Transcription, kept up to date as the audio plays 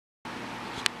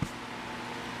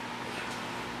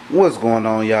What's going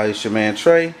on, y'all? It's your man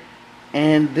Trey,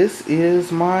 and this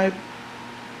is my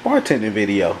bartending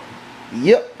video.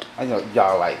 Yep, I know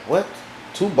y'all like, what?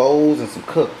 2 bowls and some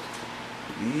cups.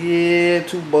 Yeah,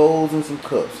 2 bowls and some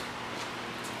cups.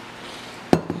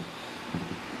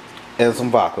 And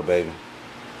some vodka, baby.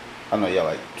 I know y'all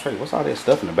like, Trey, what's all that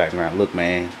stuff in the background? Look,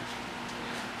 man,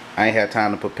 I ain't had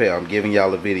time to prepare. I'm giving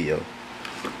y'all a video.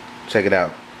 Check it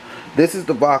out. This is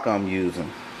the vodka I'm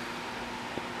using.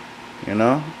 You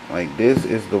know, like this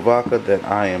is the vodka that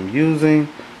I am using.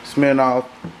 Smirnoff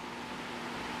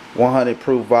 100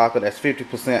 proof vodka. That's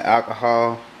 50%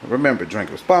 alcohol. Remember, drink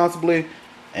responsibly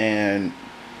and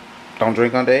don't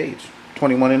drink underage.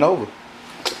 21 and over.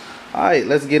 Alright,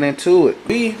 let's get into it.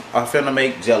 We are finna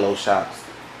make Jello shots.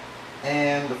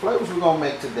 And the flavors we're gonna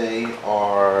make today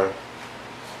are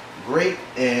grape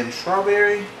and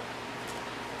strawberry.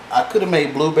 I could have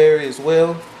made blueberry as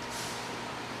well,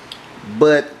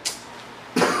 but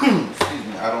excuse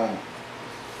me, I don't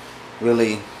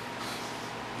really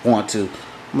want to.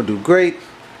 I'm gonna do grape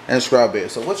and strawberry.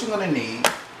 So what you're gonna need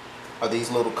are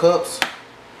these little cups,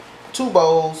 2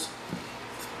 bowls,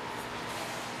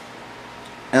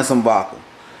 and some vodka.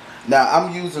 Now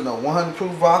I'm using a 100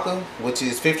 proof vodka, which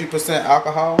is 50%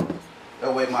 alcohol.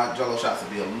 That way my Jello shots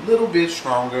will be a little bit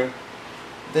stronger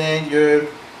than your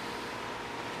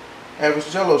average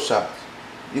Jello shots.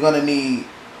 You're gonna need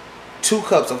 2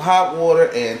 cups of hot water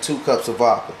and 2 cups of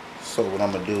vodka. So what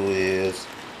I'm gonna do is,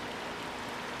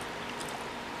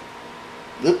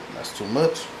 oop, that's too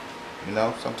much. You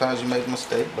know, sometimes you make a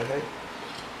mistake, but hey,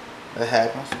 that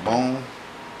happens. Boom.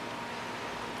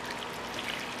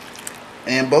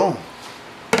 And boom.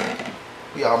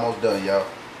 We almost done, y'all.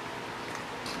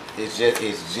 It's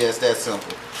just that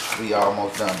simple. We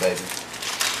almost done, baby.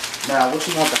 Now, what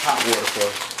you want the hot water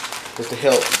for is to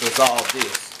help dissolve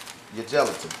this, your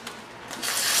gelatin.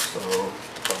 So,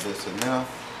 put this in there.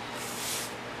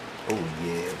 Oh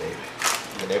yeah, baby.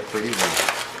 Look at that pretty one.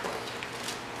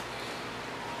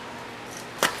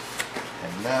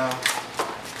 And now,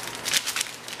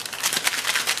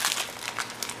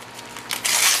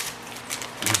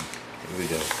 here we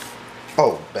go.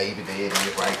 Oh, baby, there it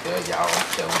is right there, y'all. I'm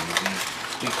telling you,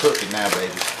 we cooking now,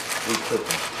 baby. We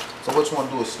cooking. So what you want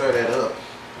to do is stir that up.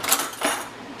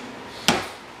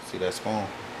 See that spoon?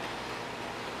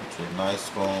 It's a nice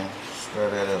spoon. Stir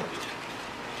that up.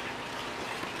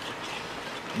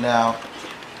 Now,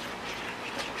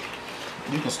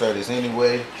 you can stir this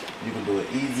anyway. You can do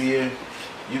it easier.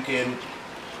 You can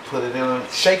put it in a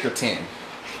shaker tin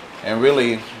and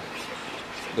really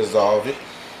dissolve it.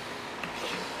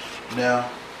 Now,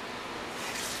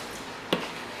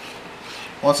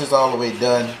 once it's all the way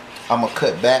done, I'm gonna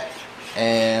cut back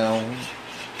and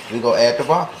we're gonna add the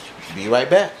vodka. Be right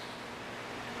back.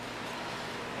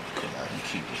 Okay, I can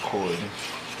keep recording.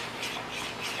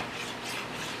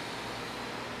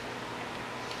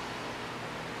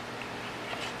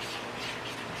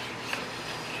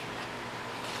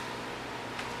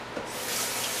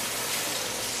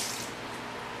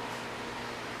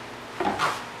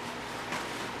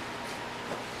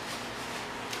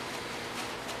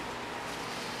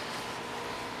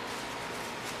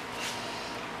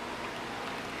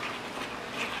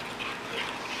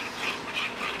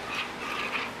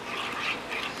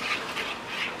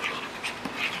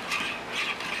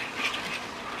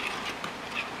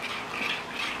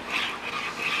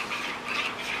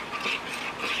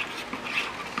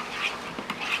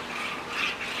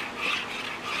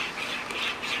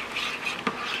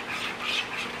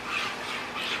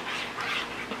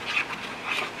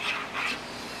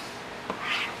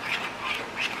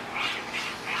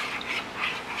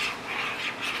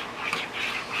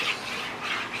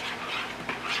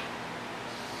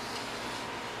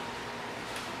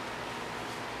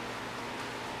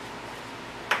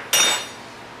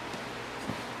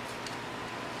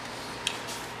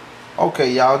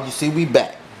 Okay, y'all, you see we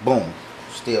back. Boom.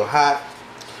 Still hot.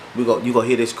 You gonna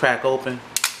hear this crack open.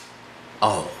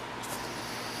 Oh.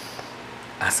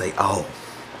 I say oh.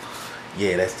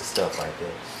 Yeah, that's the stuff right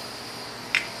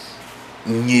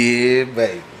there. Yeah,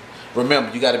 baby.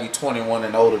 Remember, you gotta be 21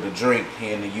 and older to drink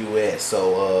here in the US.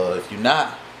 So if you're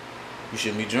not, you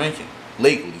shouldn't be drinking.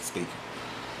 Legally speaking.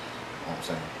 You know what I'm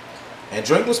saying? And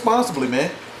drink responsibly, man.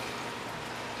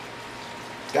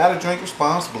 Gotta drink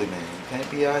responsibly, man. You can't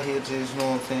be out here just, you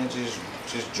know what I'm saying,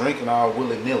 just drinking all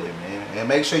willy-nilly, man. And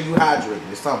make sure you hydrate.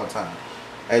 It's summertime.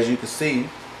 As you can see,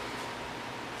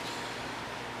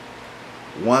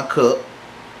 1 cup.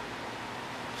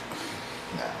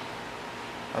 Now,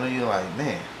 I know you're like,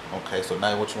 man, okay, so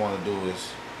now what you want to do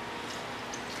is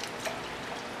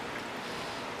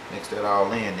mix that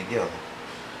all in together.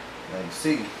 Now you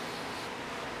see,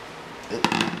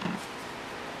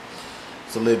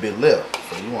 It's a little bit left,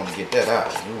 so you want to get that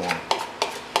out. You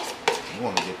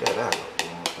want to get that out. You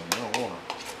know what I'm saying?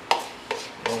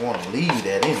 You don't want to leave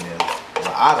that in there.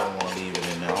 Well, I don't want to leave it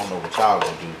in there. I don't know what y'all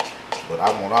gonna do, but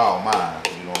I want all mine.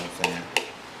 You know what I'm saying?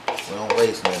 We don't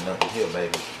waste nothing here,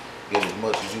 baby. Get as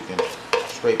much as you can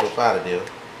scrape up out of there. You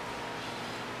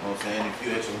know what I'm saying? If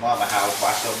you at your mama house,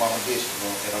 wash your mama dishes. You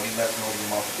know what I'm saying? Don't be messing over your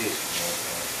mama's dishes. You know what I'm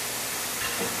saying?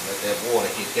 Let that water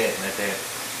hit that, and let that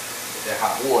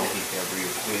hot water hit that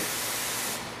real quick.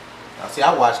 Now see,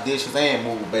 I wash dishes and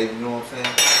move, baby, you know what I'm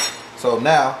saying? So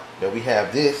now that we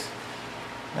have this,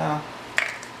 now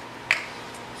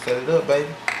set it up,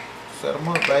 baby. Set them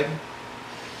up, baby.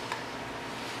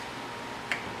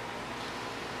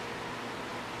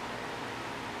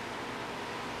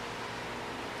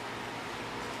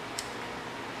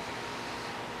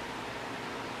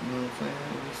 You know what I'm saying?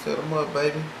 Set them up,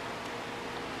 baby.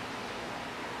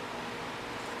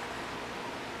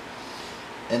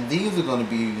 And these are going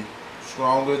to be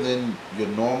stronger than your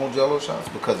normal Jello shots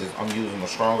because I'm using a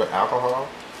stronger alcohol.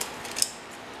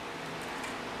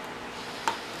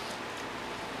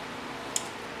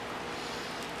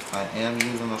 I am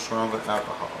using a stronger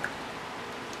alcohol.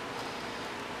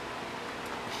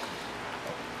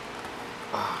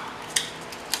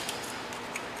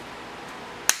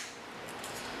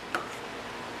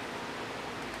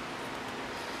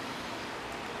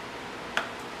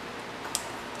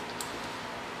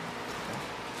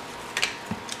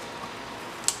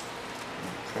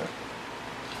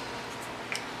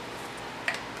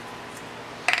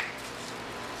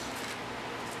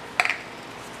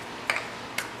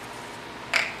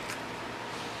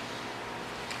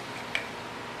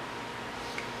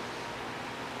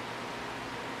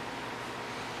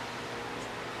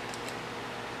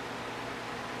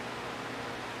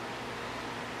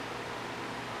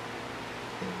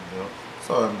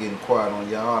 Sorry I'm getting quiet on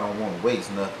y'all. I don't want to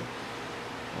waste nothing.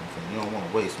 You don't want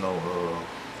to waste no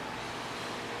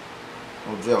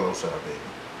Jello shot, baby.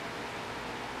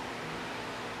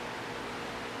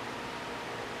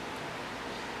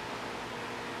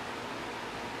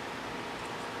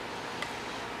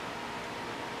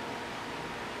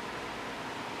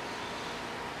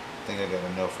 I think I got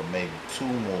enough for maybe 2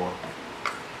 more.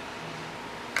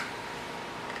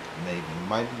 Maybe,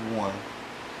 might be 1.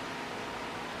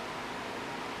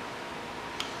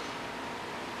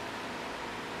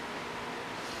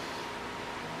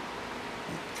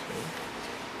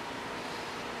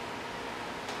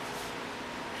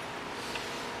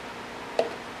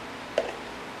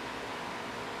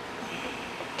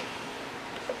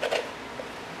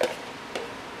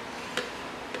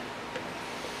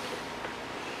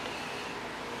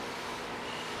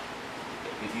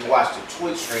 If you watch the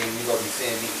Twitch stream, you're going to be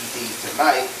seeing me eat these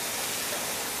tonight.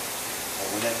 Or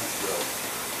whenever, well,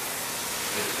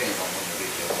 it depends on when the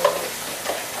video goes.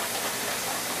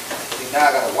 See, now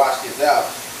I got to wash this out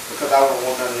because I don't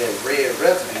want none of that red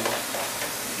residue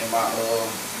in my other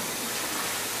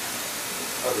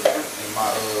drink, in my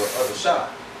other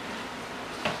shot.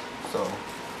 So,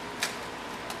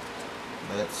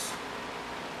 let's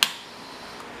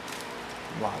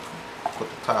put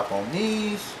the top on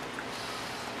these.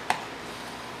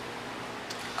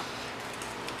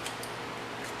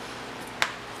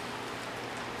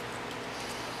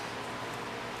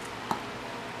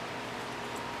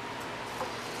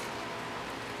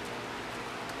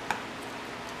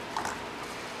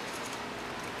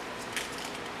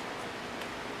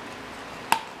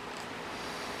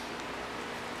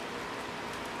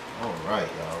 Alright,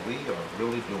 y'all, we are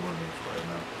really doing this right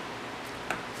now.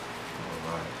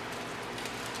 Alright.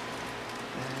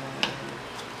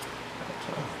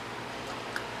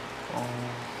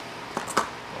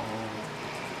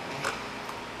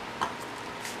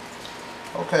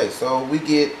 Okay, so we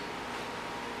get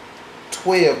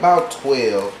 12, about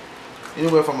 12,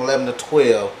 anywhere from 11 to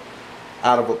 12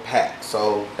 out of a pack.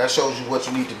 So that shows you what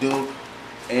you need to do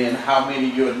and how many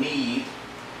you'll need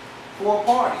for a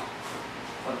party.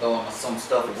 I'm throwing some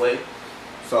stuff away.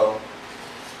 So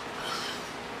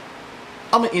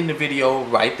I'm gonna end the video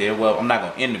right there. Well, I'm not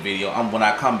gonna end the video. When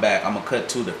I come back, I'm gonna cut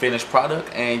to the finished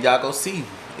product and y'all go see.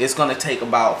 It's gonna take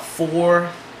about 4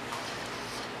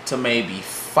 to maybe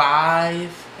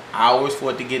 5 hours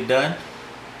for it to get done.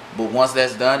 But once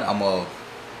that's done, I'm gonna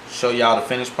show y'all the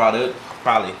finished product.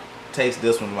 Probably taste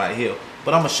this one right here.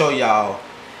 But I'm gonna show y'all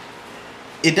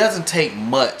it doesn't take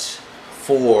much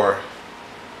for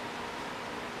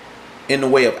in the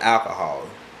way of alcohol.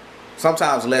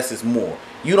 Sometimes less is more.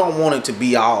 You don't want it to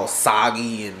be all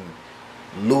soggy and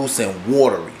loose and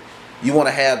watery. You want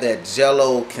to have that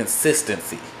Jello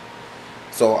consistency.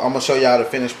 So I'm gonna show y'all the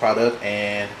finished product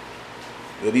and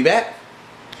we'll be back.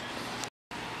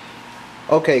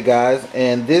 Okay guys,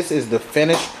 and this is the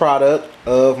finished product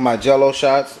of my Jello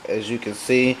shots. As you can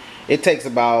see, it takes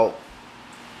about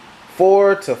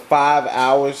 4 to 5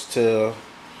 hours to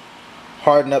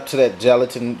harden up to that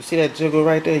gelatin. See that jiggle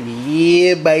right there?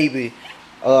 Yeah, baby.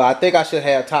 I think I should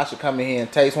have Tasha come in here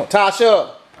and taste one.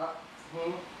 Tasha!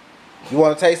 You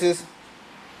want to taste this?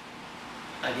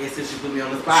 I guess it should put me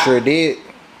on the spot. Sure did.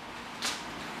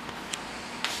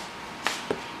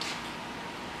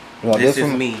 You want this this is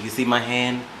one? me. You see my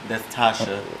hand? That's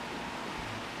Tasha.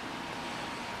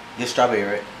 This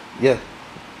strawberry. Yeah.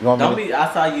 You want Don't be.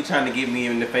 I saw you trying to get me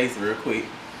in the face real quick.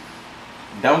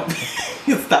 Don't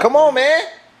stop. Come on, man.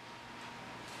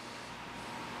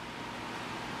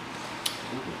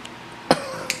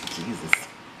 Jesus.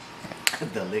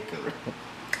 The liquor.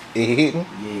 It hitting?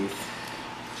 Yes.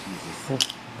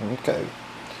 Jesus. Okay.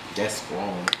 That's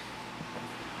strong.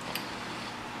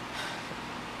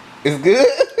 It's good?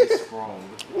 It's strong.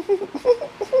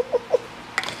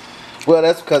 Well,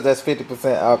 that's because that's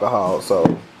 50% alcohol,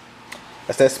 so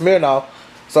that's that Smirnoff.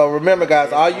 So remember,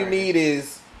 guys, all you need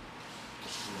is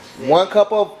one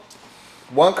cup of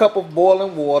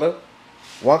boiling water,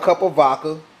 1 cup of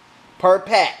vodka per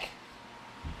pack.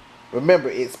 Remember,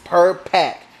 it's per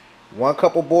pack. 1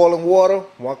 cup of boiling water,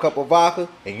 1 cup of vodka,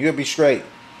 and you'll be straight.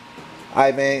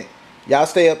 Alright, man. Y'all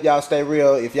stay up, y'all stay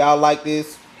real. If y'all like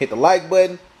this, hit the like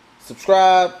button,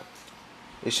 subscribe.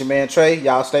 It's your man Trey.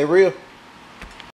 Y'all stay real.